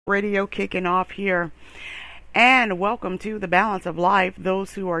Radio kicking off here. And welcome to the Balance of Life,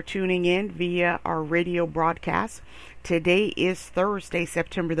 those who are tuning in via our radio broadcast. Today is Thursday,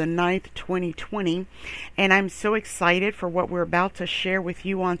 September the 9th, 2020, and I'm so excited for what we're about to share with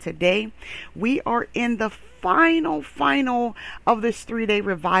you on today. We are in the final of this 3-day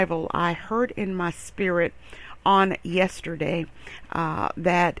revival. I heard in my spirit on yesterday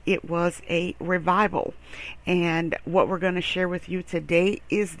that it was a revival, and what we're going to share with you today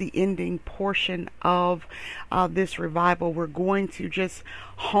is the ending portion of this revival. We're going to just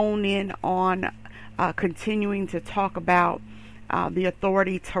hone in on continuing to talk about the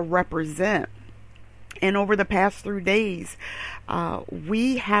authority to represent. And over the past 3 days,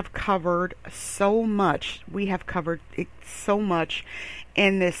 we have covered so much. We have covered so much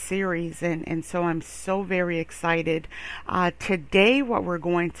in this series, and so I'm so very excited. Today, what we're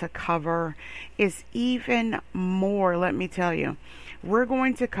going to cover is even more. Let me tell you, we're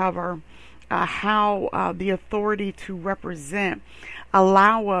going to cover how the authority to represent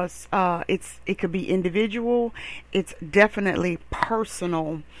allow us. It could be individual. It's definitely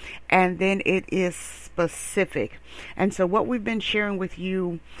personal, and then it is specific. And so, what we've been sharing with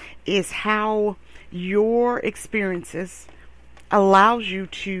you is how your experiences allows you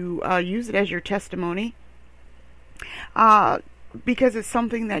to use it as your testimony, because it's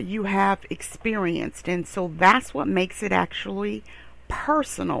something that you have experienced, and so that's what makes it actually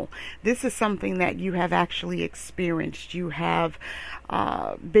personal. This is something that you have actually experienced. You have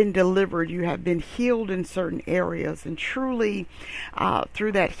been delivered. You have been healed in certain areas, and truly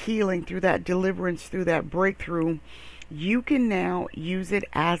through that healing, through that deliverance, through that breakthrough, you can now use it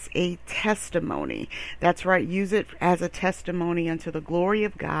as a testimony. That's right. Use it as a testimony unto the glory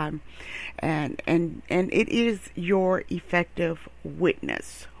of God, and it is your effective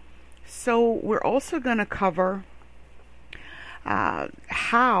witness. So we're also going to cover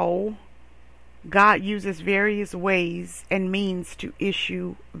how God uses various ways and means to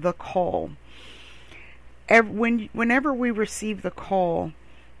issue the call. Whenever we receive the call,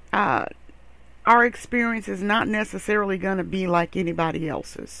 our experience is not necessarily going to be like anybody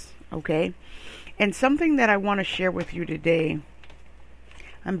else's, okay? And something that I want to share with you today,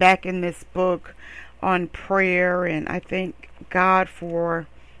 I'm back in this book on prayer, and I thank God for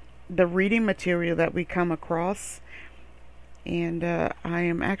the reading material that we come across. And I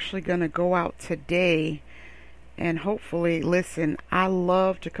am actually going to go out today and hopefully listen. I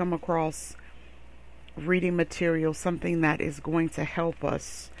love to come across reading material, something that is going to help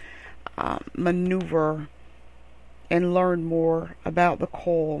us maneuver and learn more about the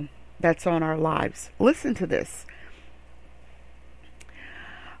call that's on our lives. Listen to this.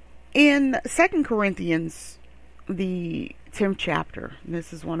 In 2 Corinthians, the 10th chapter,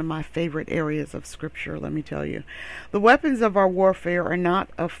 this is one of my favorite areas of scripture, let me tell you. The weapons of our warfare are not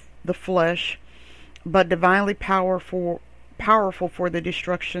of the flesh, but divinely powerful for the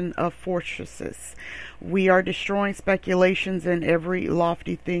destruction of fortresses. We are destroying speculations and every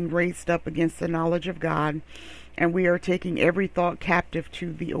lofty thing raised up against the knowledge of God, and we are taking every thought captive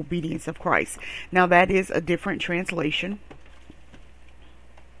to the obedience of Christ. Now that is a different translation,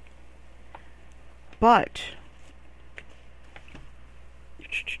 but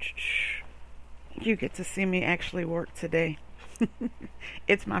you get to see me actually work today.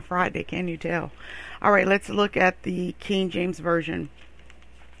 It's my Friday, can you tell? All right, let's look at the King James Version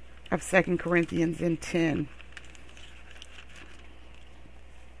of 2 Corinthians 10.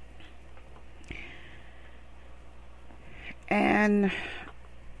 And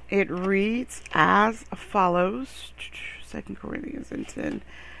it reads as follows. 2 Corinthians 10.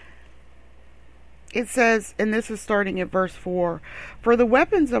 It says, and this is starting at verse 4, "For the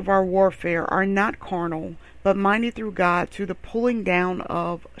weapons of our warfare are not carnal, but mighty through God to the pulling down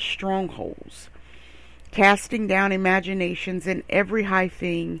of strongholds, casting down imaginations and every high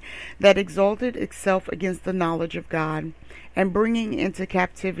thing that exalted itself against the knowledge of God, and bringing into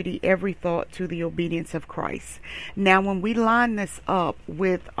captivity every thought to the obedience of Christ." Now, when we line this up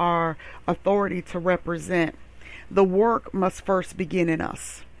with our authority to represent, the work must first begin in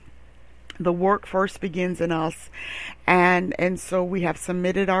us. The work first begins in us, and so we have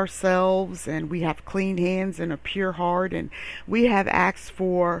submitted ourselves, and we have clean hands and a pure heart, and we have asked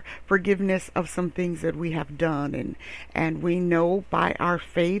for forgiveness of some things that we have done, and we know by our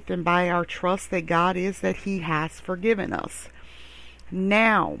faith and by our trust that God is, that He has forgiven us.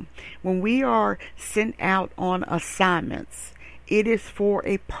 Now, when we are sent out on assignments, it is for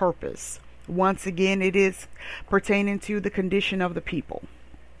a purpose. Once again, it is pertaining to the condition of the people.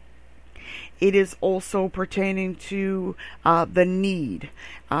 It is also pertaining to the need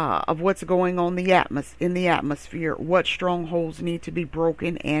of what's going on in the atmosphere, what strongholds need to be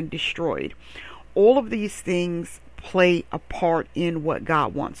broken and destroyed. All of these things play a part in what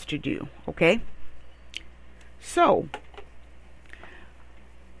God wants to do. Okay? So,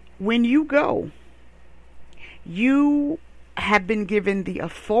 when you go, you have been given the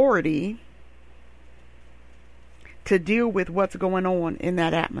authority to deal with what's going on in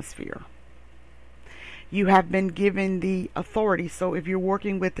that atmosphere. You have been given the authority. So if you're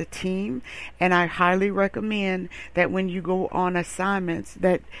working with a team, and I highly recommend that when you go on assignments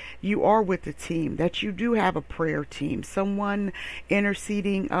that you are with the team, that you do have a prayer team, someone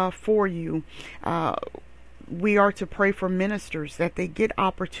interceding for you. We are to pray for ministers, that they get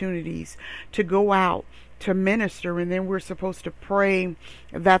opportunities to go out to minister, and then we're supposed to pray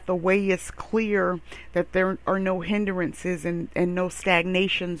that the way is clear, that there are no hindrances and no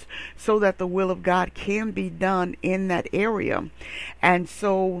stagnations, so that the will of God can be done in that area. And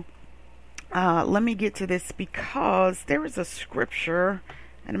so let me get to this, because there is a scripture,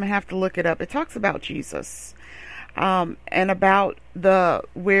 and I'm gonna have to look it up. It talks about Jesus and about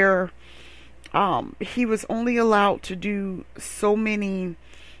where he was only allowed to do so many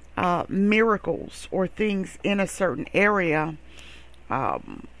miracles or things in a certain area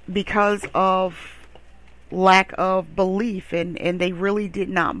because of lack of belief, and they really did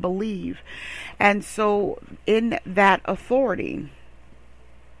not believe. And so in that authority,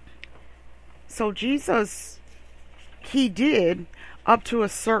 so Jesus, he did up to a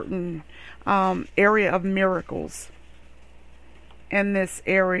certain area of miracles in this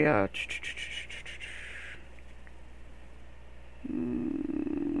area.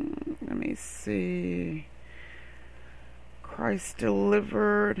 Let me see. Christ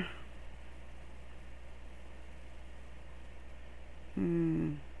delivered.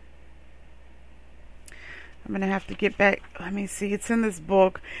 I'm going to have to get back. Let me see. It's in this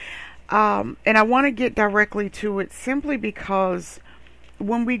book. And I want to get directly to it, simply because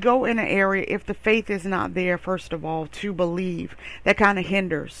when we go in an area, if the faith is not there, first of all, to believe, that kind of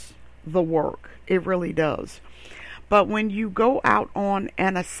hinders the work. It really does. But when you go out on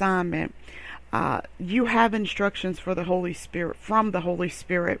an assignment, you have instructions for the Holy Spirit, from the Holy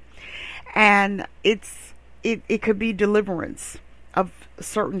Spirit, and it could be deliverance of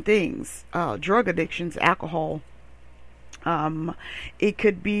certain things, drug addictions, alcohol. It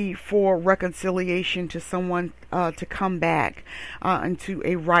could be for reconciliation to someone to come back into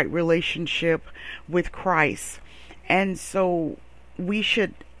a right relationship with Christ. And so we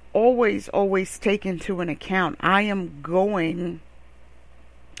should always take into an account, I am going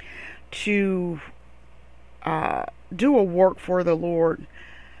to do a work for the Lord.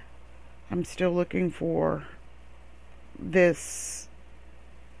 I'm still looking for this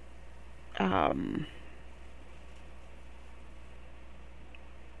I'm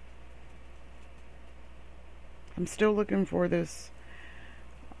still looking for this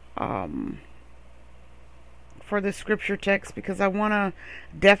for the scripture text, because I want to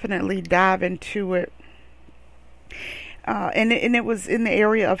definitely dive into it. And it was in the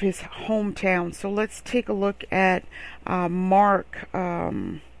area of his hometown. So let's take a look at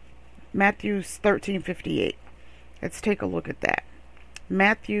Matthew 13:58. Let's take a look at that.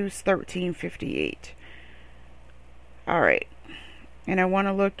 Matthew 13:58. All right. And I want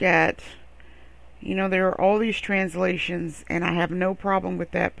to look at, there are all these translations, and I have no problem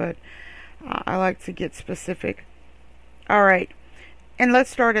with that, but I like to get specific. All right. And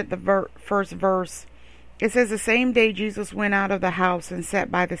let's start at the first verse. It says, the same day Jesus went out of the house and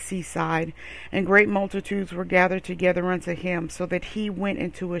sat by the seaside, and great multitudes were gathered together unto him, so that he went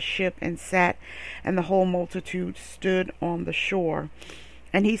into a ship and sat, and the whole multitude stood on the shore.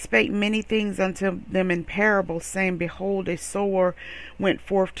 And he spake many things unto them in parables, saying, behold, a sower went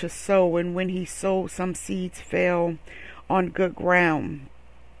forth to sow, and when he sowed, some seeds fell on good ground.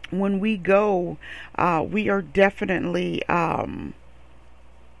 When we go, we are definitely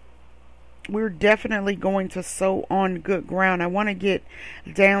we're definitely going to sow on good ground. I want to get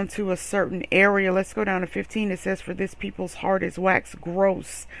down to a certain area. Let's go down to 15. It says, for this people's heart is waxed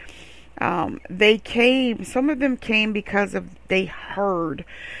gross. They came, some of them came because they heard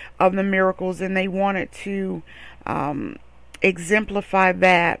of the miracles, and they wanted to exemplify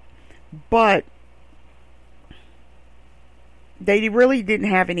that, but they really didn't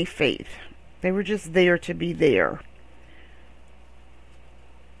have any faith. They were just there to be there.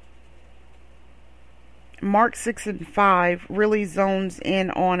 Mark 6:5 really zones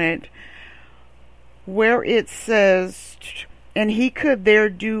in on it, where it says, And he could there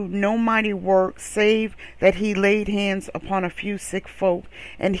do no mighty work, save that he laid hands upon a few sick folk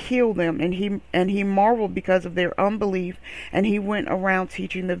and healed them. And he marveled because of their unbelief, and he went around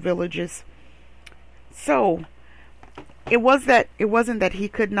teaching the villages. So it wasn't that he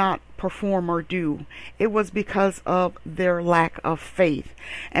could not perform or do. It was because of their lack of faith.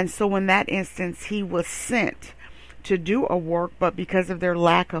 And so in that instance, he was sent to do a work, but because of their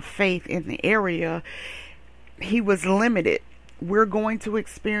lack of faith in the area, he was limited. We're going to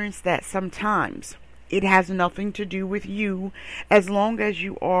experience that sometimes. It has nothing to do with you, as long as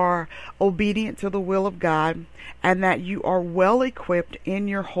you are obedient to the will of God and that you are well equipped in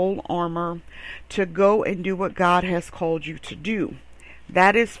your whole armor to go and do what God has called you to do.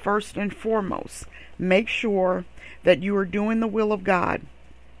 That is first and foremost. Make sure that you are doing the will of God.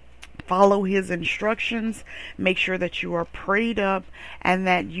 Follow his instructions. Make sure that you are prayed up and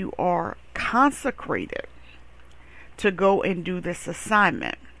that you are consecrated to go and do this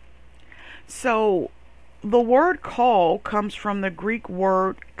assignment. So the word call comes from the Greek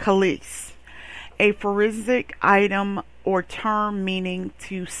word kalis, a forensic item or term meaning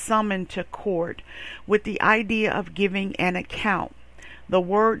to summon to court, with the idea of giving an account. The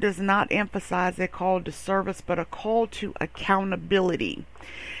word does not emphasize a call to service, but a call to accountability.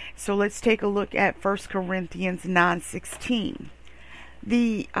 So let's take a look at 1 Corinthians 9:16.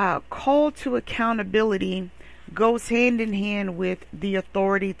 The call to accountability goes hand in hand with the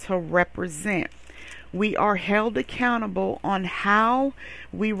authority to represent. We are held accountable on how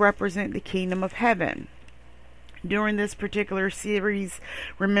we represent the kingdom of heaven. During this particular series,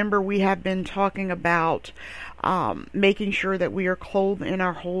 remember, we have been talking about making sure that we are clothed in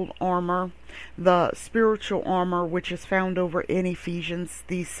our whole armor, the spiritual armor, which is found over in Ephesians,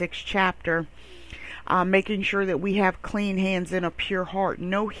 the 6th chapter. Making sure that we have clean hands and a pure heart,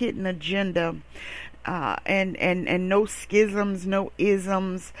 no hidden agenda, and no schisms, no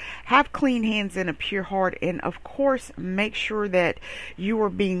isms. Have clean hands and a pure heart, and of course make sure that you are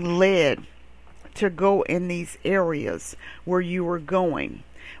being led to go in these areas where you are going.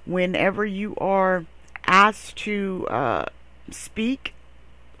 Whenever you are asked to speak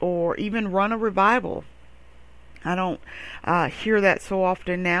or even run a revival, I don't hear that so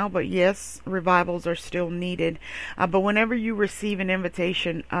often now, but yes, revivals are still needed. But whenever you receive an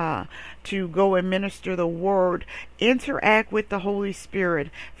invitation to go and minister the word, interact with the Holy Spirit.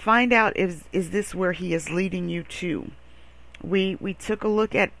 Find out, is this where he is leading you to? We took a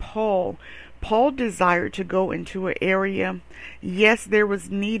look at Paul. Paul desired to go into an area. Yes, there was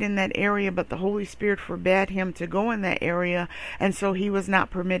need in that area, but the Holy Spirit forbade him to go in that area, and so he was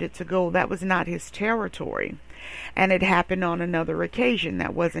not permitted to go. That was not his territory. And it happened on another occasion.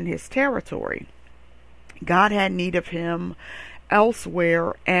 That wasn't his territory. God had need of him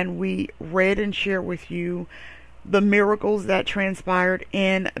elsewhere, and we read and shared with you the miracles that transpired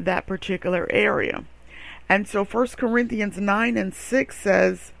in that particular area. And so 1 Corinthians 9:6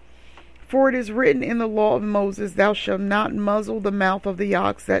 says, "For it is written in the law of Moses, thou shalt not muzzle the mouth of the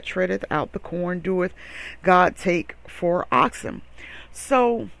ox that treadeth out the corn, doeth God take for oxen."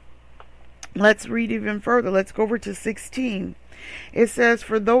 So let's read even further. Let's go over to 16. It says,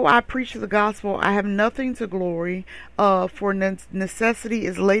 "For though I preach the gospel, I have nothing to glory of, for necessity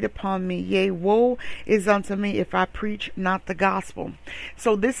is laid upon me. Yea, woe is unto me if I preach not the gospel."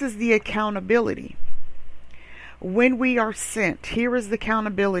 So this is the accountability. When we are sent, here is the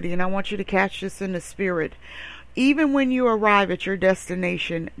accountability, and I want you to catch this in the spirit. Even when you arrive at your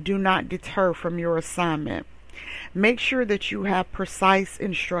destination, do not deter from your assignment. Make sure that you have precise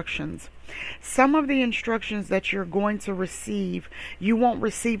instructions. Some of the instructions that you're going to receive, you won't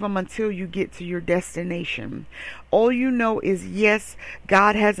receive them until you get to your destination. All you know is, yes,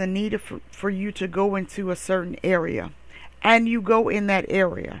 God has a need for you to go into a certain area, and you go in that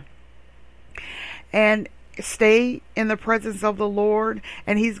area. And stay in the presence of the Lord,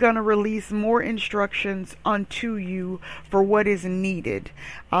 and he's going to release more instructions unto you for what is needed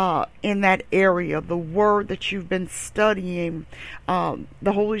in that area. The word that you've been studying,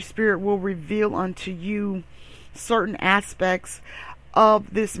 the Holy Spirit will reveal unto you certain aspects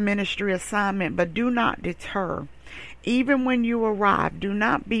of this ministry assignment. But do not deter. Even when you arrive, do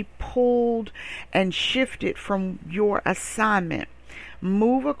not be pulled and shifted from your assignment.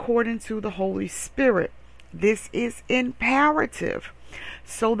 Move according to the Holy Spirit. This is imperative.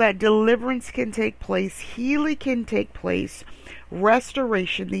 so that deliverance can take place, healing can take place,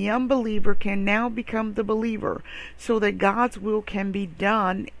 restoration. The unbeliever can now become the believer so that God's will can be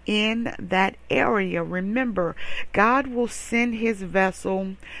done in that area. Remember, God will send his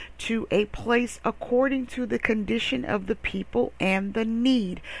vessel to a place according to the condition of the people and the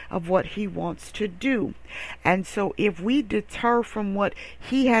need of what he wants to do. And so if we deter from what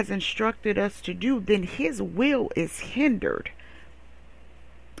he has instructed us to do, then his will is hindered.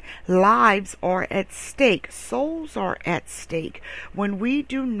 Lives are at stake. Souls are at stake when we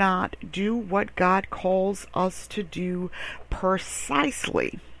do not do what God calls us to do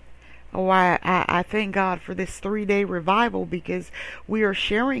precisely. Oh, I thank God for this 3-day revival, because we are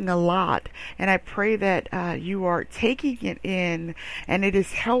sharing a lot, and I pray that you are taking it in and it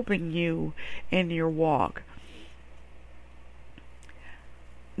is helping you in your walk.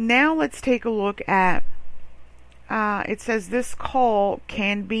 Now let's take a look at it says this call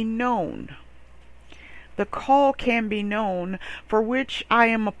can be known. The call can be known, for which I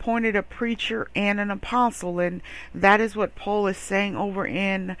am appointed a preacher and an apostle. And that is what Paul is saying over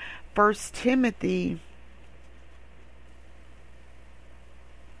in 1 Timothy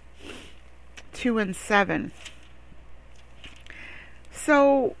 2:7.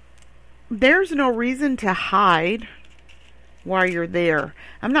 So there's no reason to hide while you're there.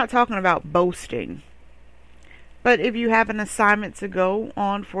 I'm not talking about boasting. But if you have an assignment to go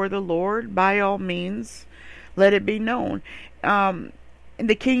on for the Lord, by all means, let it be known.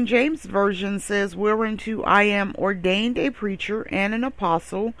 The King James Version says, whereunto I am ordained a preacher and an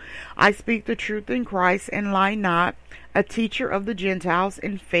apostle. I speak the truth in Christ and lie not, a teacher of the Gentiles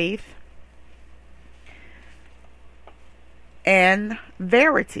in faith and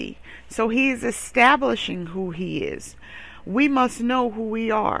verity. So he is establishing who he is. We must know who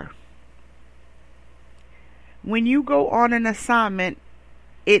we are. When you go on an assignment,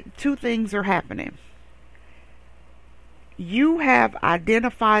 two things are happening. You have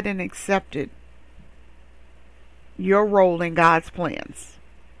identified and accepted your role in God's plans.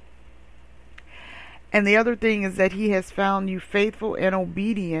 And the other thing is that he has found you faithful and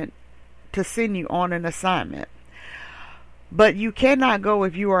obedient to send you on an assignment. But you cannot go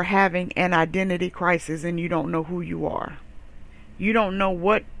if you are having an identity crisis and you don't know who you are. You don't know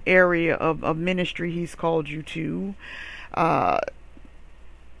what area of ministry he's called you to.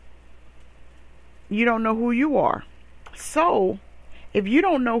 You don't know who you are. So, if you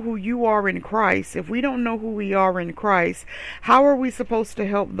don't know who you are in Christ, if we don't know who we are in Christ, how are we supposed to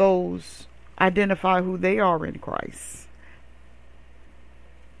help those identify who they are in Christ?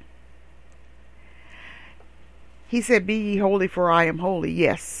 He said, be ye holy, for I am holy.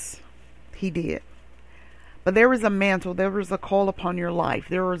 Yes, he did. But there is a mantle, there is a call upon your life.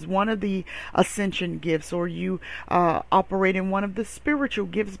 There is one of the ascension gifts, or you operate in one of the spiritual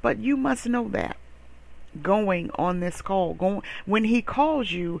gifts, but you must know that going on this call. When he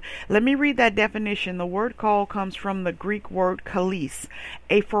calls you, let me read that definition. The word call comes from the Greek word kalis,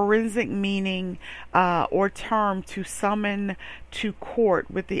 a forensic meaning or term to summon to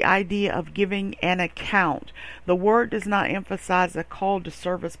court with the idea of giving an account. The word does not emphasize a call to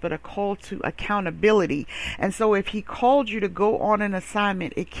service, but a call to accountability. And so if he called you to go on an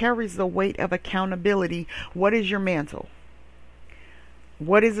assignment, it carries the weight of accountability. What is your mantle?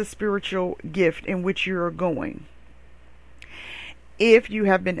 What is a spiritual gift in which you are going? If you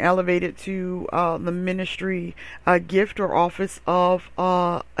have been elevated to the ministry gift or office of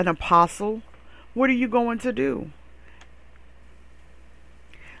an apostle, what are you going to do?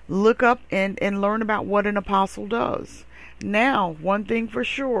 Look up and learn about what an apostle does. Now, one thing for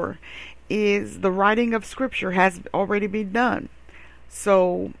sure is the writing of scripture has already been done.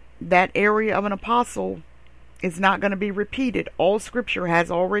 So that area of an apostle is not going to be repeated. All scripture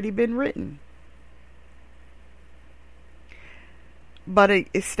has already been written. But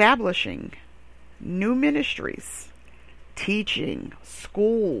establishing new ministries, teaching,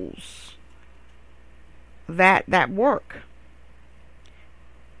 schools, that work.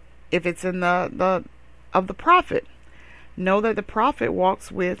 If it's in the prophet, know that the prophet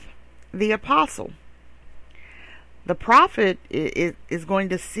walks with the apostle. The prophet is going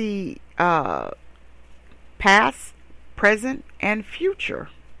to see past, present, and future.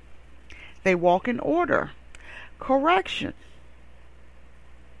 They walk in order. Correction.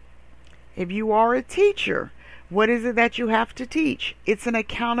 If you are a teacher, what is it that you have to teach? It's an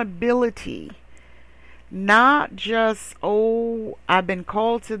accountability. Not just, oh, I've been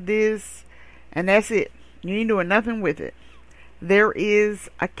called to this and that's it. You ain't doing nothing with it. There is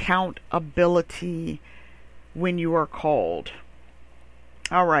accountability when you are called.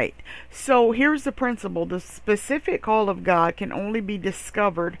 All right. So here's the principle. The specific call of God can only be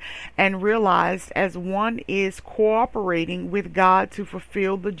discovered and realized as one is cooperating with God to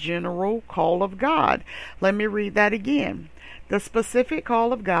fulfill the general call of God. Let me read that again. The specific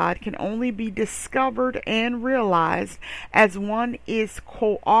call of God can only be discovered and realized as one is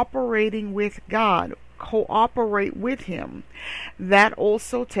cooperating with God. Cooperate with Him. That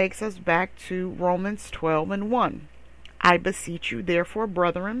also takes us back to Romans 12:1. I beseech you, therefore,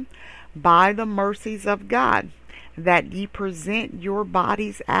 brethren, by the mercies of God, that ye present your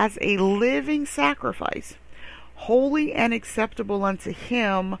bodies as a living sacrifice, holy and acceptable unto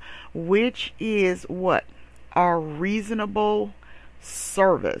Him, which is what? Our reasonable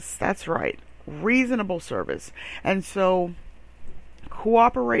service. That's right, reasonable service. And so,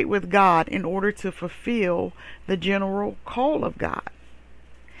 cooperate with God in order to fulfill the general call of God.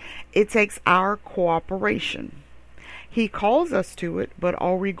 It takes our cooperation. He calls us to it, but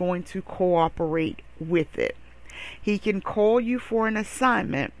are we going to cooperate with it? He can call you for an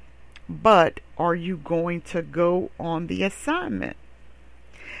assignment, but are you going to go on the assignment?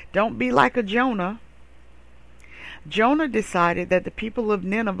 Don't be like a Jonah. Jonah decided that the people of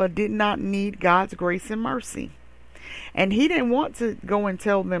Nineveh did not need God's grace and mercy. And he didn't want to go and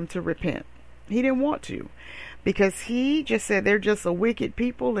tell them to repent. He didn't want to. Because he just said they're just a wicked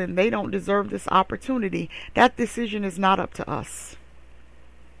people and they don't deserve this opportunity. That decision is not up to us.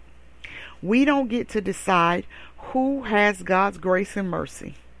 We don't get to decide who has God's grace and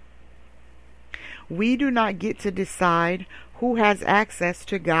mercy. We do not get to decide who has access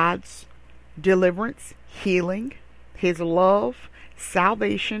to God's deliverance, healing, His love,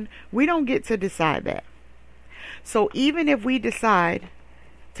 salvation. We don't get to decide that. So even if we decide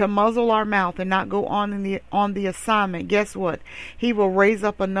to muzzle our mouth and not go on the assignment, guess what? He will raise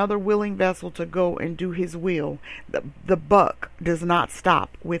up another willing vessel to go and do His will. The buck does not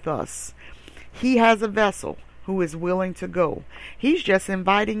stop with us. He has a vessel who is willing to go. He's just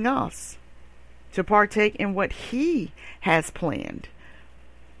inviting us to partake in what He has planned.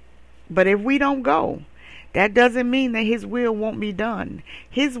 But if we don't go, that doesn't mean that His will won't be done.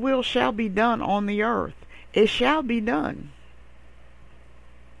 His will shall be done on the earth. It shall be done.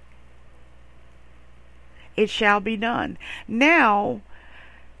 It shall be done. Now,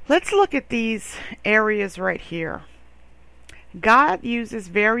 let's look at these areas right here. God uses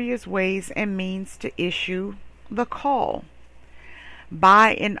various ways and means to issue the call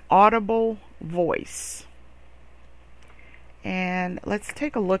by an audible voice. And let's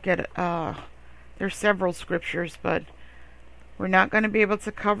take a look at there's several scriptures, but we're not going to be able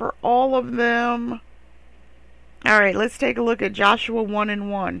to cover all of them. All right, let's take a look at Joshua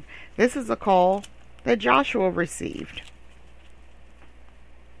 1:1. This is a call that Joshua received.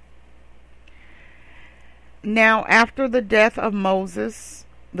 Now, after the death of Moses,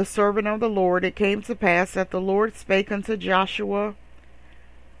 the servant of the Lord, it came to pass that the Lord spake unto Joshua,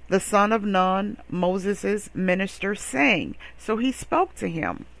 the son of Nun, Moses' minister, saying, so he spoke to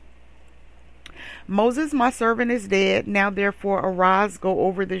him, Moses, my servant, is dead. Now therefore arise, go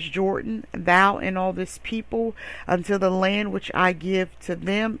over this Jordan, thou and all this people, unto the land which I give to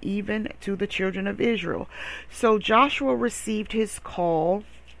them, even to the children of Israel. So Joshua received his call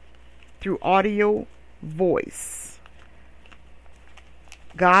through audio voice.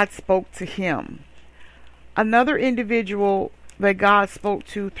 God spoke to him. Another individual that God spoke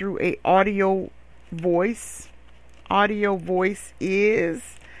to through a audio voice is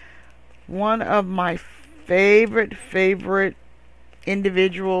one of my favorite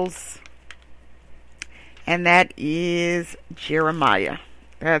individuals, and that is Jeremiah.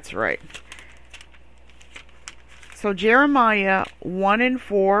 That's right. So Jeremiah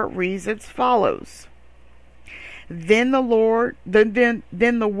 1:4 reads as follows. Then the word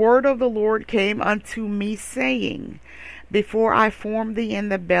of the Lord came unto me, saying, before I formed thee in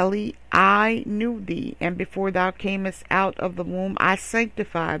the belly, I knew thee, and before thou camest out of the womb, I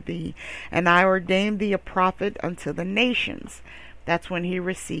sanctified thee, and I ordained thee a prophet unto the nations. That's when he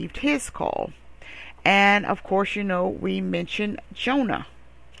received his call. And of course, we mentioned Jonah.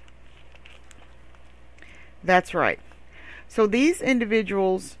 That's right. So these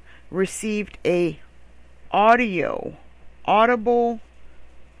individuals received a audible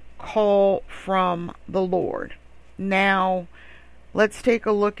call from the Lord. Now, let's take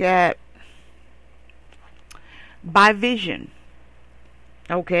a look at by vision.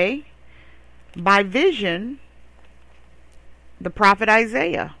 Okay? By vision, the prophet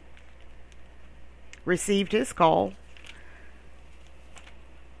Isaiah received his call.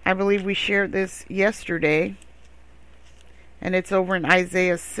 I believe we shared this yesterday, and it's over in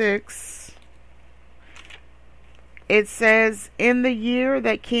Isaiah 6. it says, in the year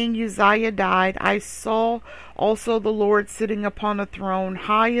that King Uzziah died, I saw also the Lord sitting upon a throne,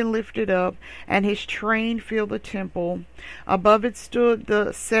 high and lifted up, and his train filled the temple. Above it stood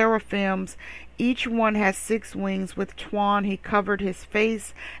the seraphims. Each one has 6 wings. With twine he covered his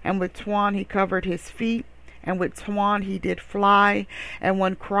face, and with twine he covered his feet, and with twine he did fly. And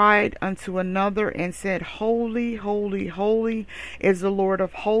one cried unto another and said, Holy, holy, holy is the Lord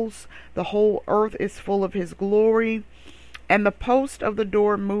of hosts. The whole earth is full of his glory. And the post of the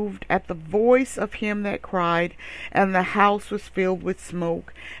door moved at the voice of him that cried, and the house was filled with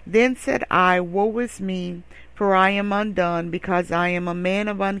smoke. Then said I, Woe is me, for I am undone, because I am a man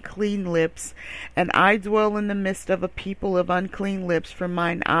of unclean lips, and I dwell in the midst of a people of unclean lips, for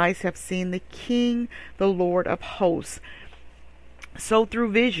mine eyes have seen the King, the Lord of hosts. So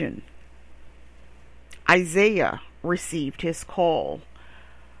through vision, Isaiah received his call.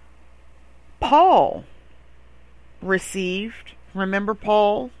 Paul received, remember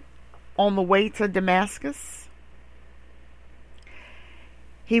Paul on the way to Damascus?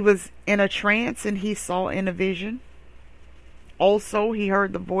 He was in a trance and he saw in a vision. Also, he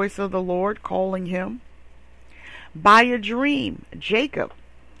heard the voice of the Lord calling him. By a dream, Jacob,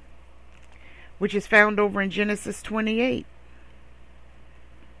 which is found over in Genesis 28.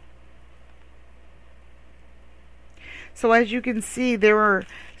 So as you can see, there are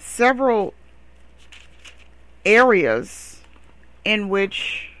several areas in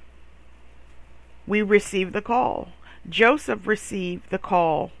which we receive the call. Joseph received the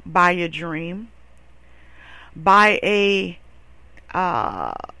call by a dream, by a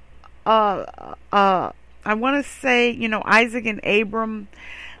I want to say, Isaac and Abram,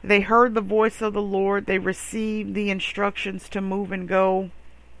 they heard the voice of the Lord. They received the instructions to move and go.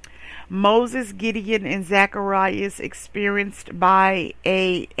 Moses, Gideon, and Zacharias experienced by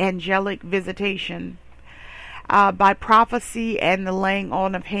a angelic visitation. By prophecy and the laying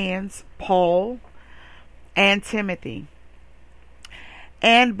on of hands, Paul and Timothy,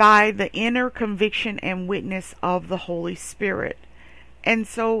 and by the inner conviction and witness of the Holy Spirit. And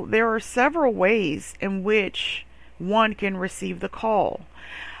so there are several ways in which one can receive the call: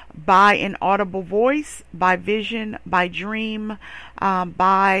 by an audible voice, by vision, by dream,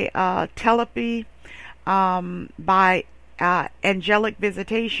 by telepathy, by angelic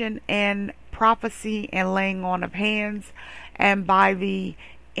visitation, and prophecy and laying on of hands, and by the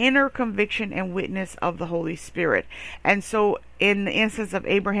inner conviction and witness of the Holy Spirit. And so in the instance of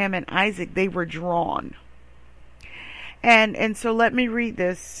Abraham and Isaac, they were drawn. And so let me read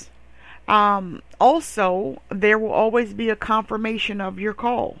this. Also, there will always be a confirmation of your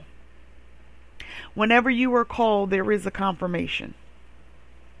call. Whenever you are called, there is a confirmation.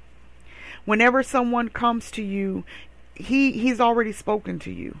 Whenever someone comes to you, he's already spoken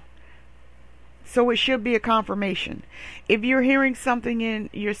to you. So it should be a confirmation. If you're hearing something in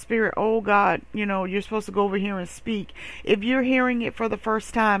your spirit, oh God, you're supposed to go over here and speak. If you're hearing it for the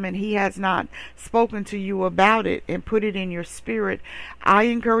first time and he has not spoken to you about it and put it in your spirit, I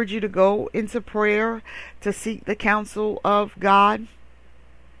encourage you to go into prayer to seek the counsel of God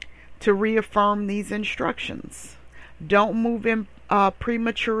to reaffirm these instructions. Don't move in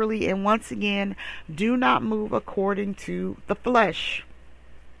prematurely, and once again, do not move according to the flesh.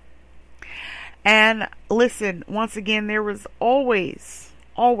 And listen, once again, there is always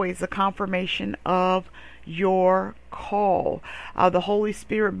a confirmation of your call. The Holy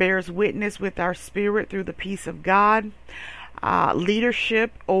Spirit bears witness with our spirit through the peace of God.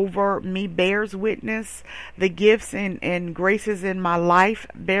 Leadership over me bears witness. The gifts and graces in my life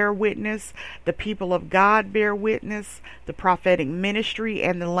bear witness. The people of God bear witness. The prophetic ministry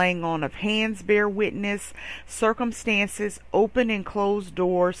and the laying on of hands bear witness. Circumstances, open and closed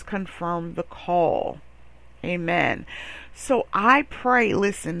doors confirm the call. Amen. So I pray,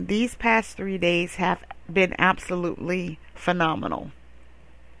 listen, these past 3 days have been absolutely phenomenal.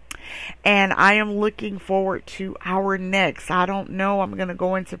 And I am looking forward to our next. I don't know. I'm going to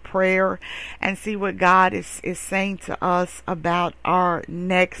go into prayer and see what God is saying to us about our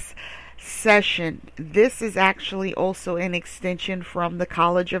next session. This is actually also an extension from the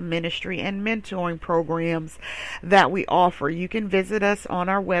College of Ministry and Mentoring programs that we offer. You can visit us on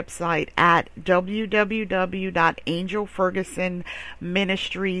our website at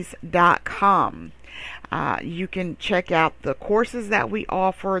www.angelfergusonministries.com. You can check out the courses that we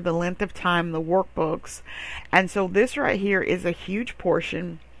offer, the length of time, the workbooks. And so this right here is a huge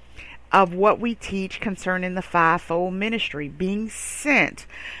portion of what we teach concerning the fivefold ministry, being sent,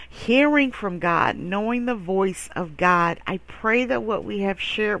 hearing from God, knowing the voice of God. I pray that what we have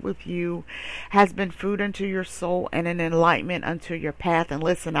shared with you has been food unto your soul and an enlightenment unto your path. And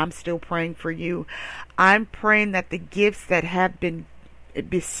listen, I'm still praying for you. I'm praying that the gifts that have been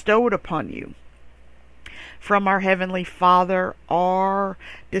bestowed upon you from our Heavenly Father are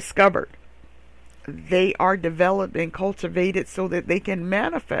discovered. They are developed and cultivated so that they can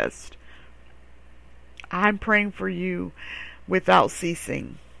manifest. I'm praying for you without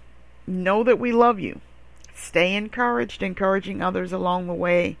ceasing. Know that we love you. Stay encouraged, encouraging others along the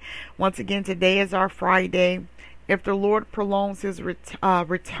way. Once again, today is our Friday. If the Lord prolongs his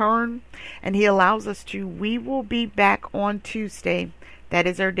return and he allows us to, we will be back on Tuesday. That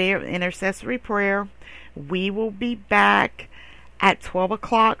is our day of intercessory prayer. We will be back at 12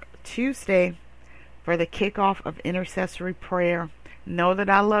 o'clock Tuesday for the kickoff of intercessory prayer. Know that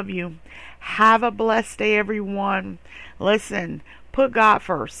I love you. Have a blessed day, everyone. Listen, put God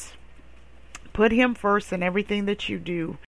first. Put him first in everything that you do.